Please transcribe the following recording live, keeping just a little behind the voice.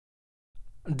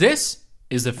This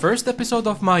is the first episode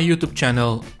of my YouTube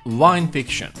channel, Wine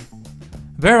Fiction,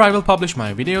 where I will publish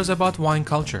my videos about wine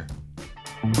culture.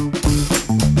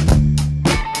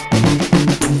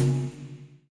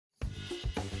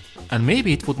 And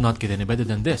maybe it would not get any better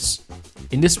than this.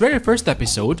 In this very first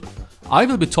episode, I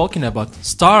will be talking about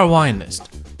Star Wine List,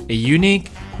 a unique,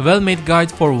 well-made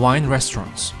guide for wine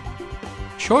restaurants.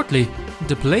 Shortly,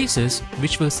 the places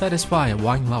which will satisfy a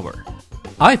wine lover.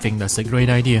 I think that's a great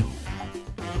idea.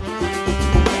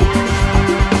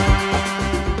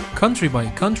 Country by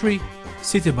country,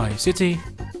 city by city,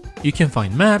 you can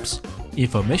find maps,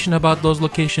 information about those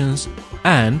locations,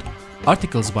 and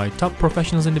articles by top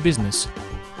professionals in the business,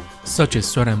 such as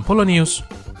Søren Polonius,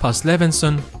 Paz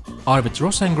Levinson, Arvid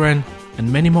Rosengren,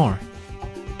 and many more.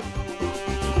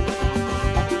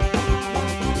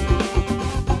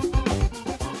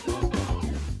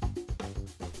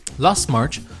 Last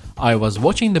March, I was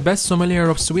watching the Best Sommelier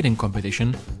of Sweden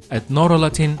competition at Norra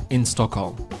Latin in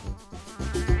Stockholm.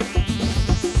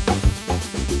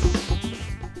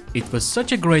 It was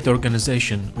such a great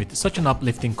organization with such an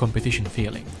uplifting competition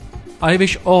feeling. I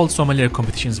wish all sommelier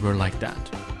competitions were like that.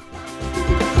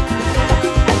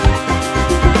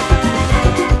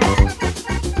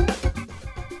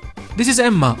 This is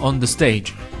Emma on the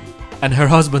stage, and her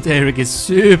husband Eric is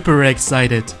super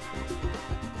excited.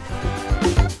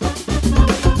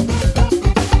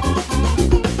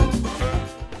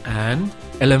 And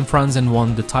Ellen Franzen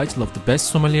won the title of the Best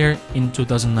Sommelier in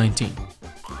 2019.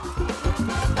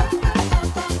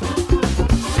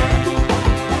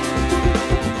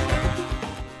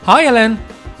 Hi Ellen!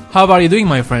 How are you doing,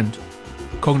 my friend?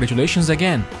 Congratulations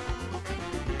again!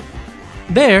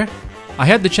 There, I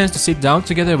had the chance to sit down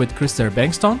together with Krister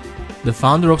Bengtsson, the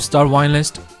founder of Star Wine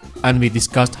List, and we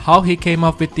discussed how he came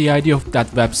up with the idea of that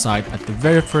website at the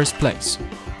very first place.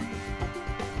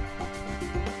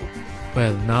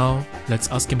 Well, now let's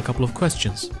ask him a couple of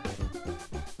questions.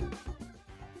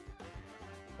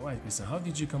 Alright, Krister, how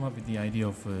did you come up with the idea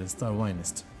of Star Wine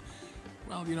List?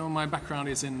 Well, you know, my background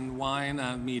is in wine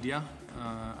and media,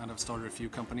 and I've started a few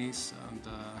companies, and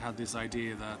I had this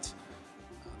idea that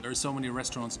there are so many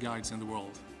restaurants guides in the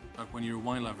world, but when you're a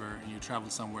wine lover and you travel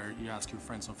somewhere, you ask your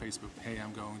friends on Facebook, hey,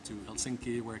 I'm going to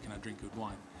Helsinki, where can I drink good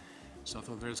wine? So I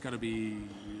thought there's got to be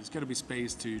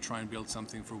space to try and build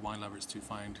something for wine lovers to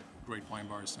find great wine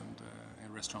bars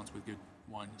and restaurants with good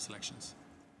wine selections.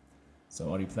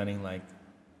 So are you planning like,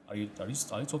 are you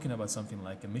talking about something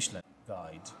like a Michelin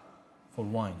guide for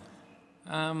wine?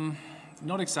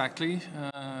 Not exactly.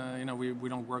 You know, we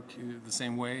don't work the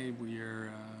same way.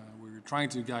 We're trying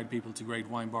to guide people to great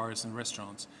wine bars and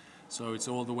restaurants. So it's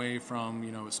all the way from,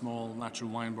 you know, a small natural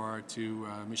wine bar to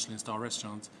a Michelin star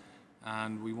restaurant,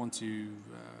 and we want to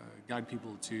guide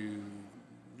people to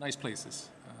nice places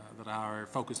that are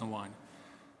focused on wine.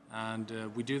 And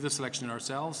we do the selection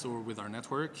ourselves or with our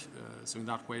network. So in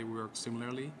that way we work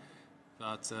similarly,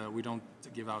 but we don't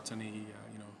give out any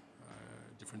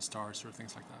different stars or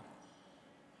things like that.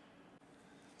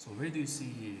 So where do you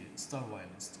see Star Wine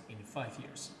List in 5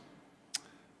 years?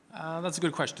 That's a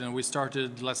good question. We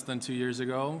started less than 2 years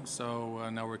ago, so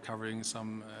now we're covering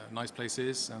some nice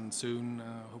places, and soon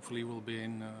hopefully we'll be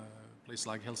in a place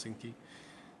like Helsinki.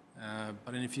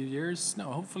 But in a few years,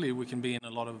 no, hopefully we can be in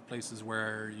a lot of places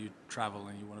where you travel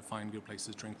and you want to find good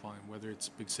places to drink wine, whether it's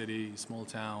big cities, small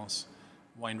towns,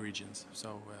 wine regions.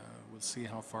 So we'll see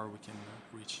how far we can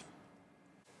reach.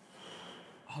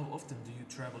 How often do you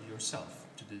travel yourself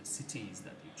to the cities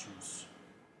that you choose?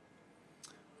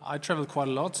 I travel quite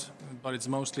a lot, but it's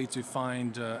mostly to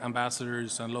find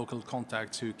ambassadors and local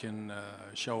contacts who can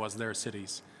show us their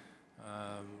cities.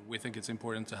 We think it's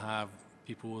important to have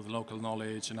people with local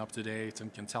knowledge and up to date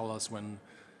and can tell us when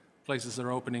places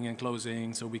are opening and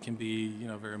closing, so we can be, you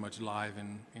know, very much live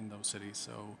in those cities.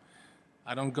 So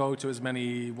I don't go to as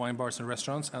many wine bars and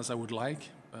restaurants as I would like,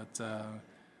 but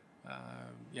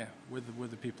yeah,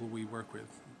 with the people we work with,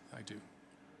 I do.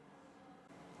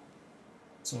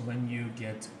 So when you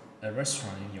get a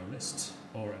restaurant in your list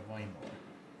or a wine bar,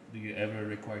 do you ever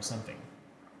require something?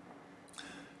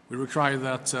 We require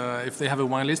that if they have a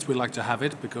wine list, we like to have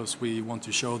it because we want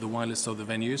to show the wine list of the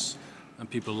venues, and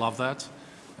people love that.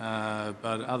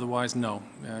 But otherwise, no.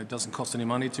 It doesn't cost any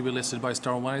money to be listed by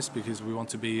Star Wine List because we want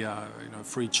to be a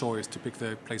free choice to pick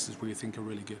the places we think are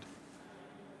really good.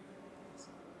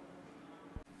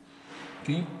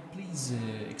 Can you please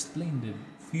explain the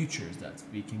features that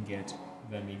we can get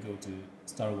when we go to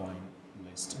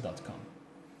starwinelist.com?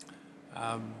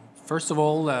 First of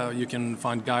all, you can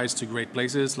find guides to great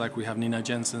places, like we have Nina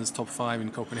Jensen's top 5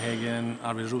 in Copenhagen,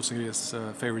 Arvid Rosengren's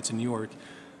favorites in New York.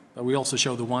 But we also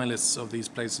show the wine lists of these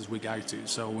places we guide to.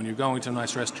 So when you're going to a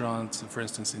nice restaurant, for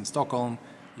instance in Stockholm,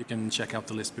 you can check out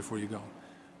the list before you go.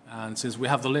 And since we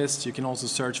have the list, you can also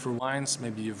search for wines.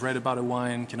 Maybe you've read about a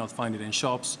wine, cannot find it in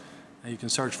shops, and you can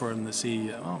search for them to see,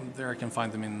 oh, there I can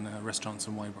find them in restaurants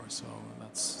and wine bars. So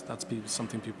that's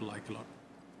something people like a lot.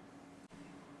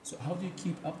 So how do you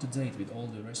keep up to date with all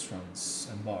the restaurants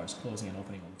and bars closing and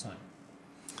opening all the time?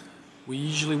 We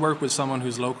usually work with someone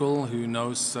who's local, who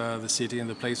knows the city and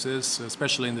the places,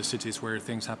 especially in the cities where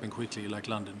things happen quickly, like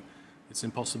London. It's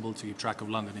impossible to keep track of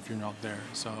London if you're not there.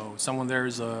 So someone there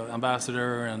is an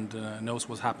ambassador and knows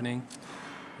what's happening.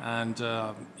 And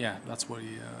yeah,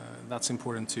 that's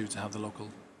important too, to have the local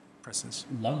presence.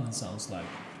 London sounds like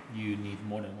you need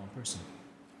more than one person.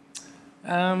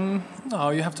 No,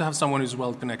 you have to have someone who's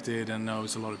well connected and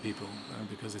knows a lot of people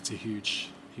because it's a huge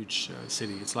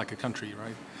city. It's like a country,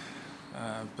 right?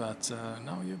 But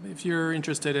no, if you're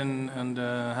interested in and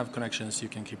have connections, you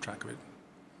can keep track of it.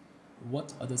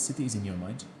 What other cities in your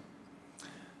mind?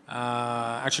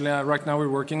 Actually, right now we're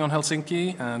working on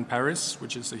Helsinki and Paris,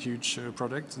 which is a huge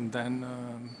project, and then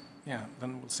yeah,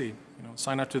 then we'll see.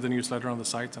 Sign up to the newsletter on the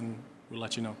site, and we'll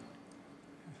let you know.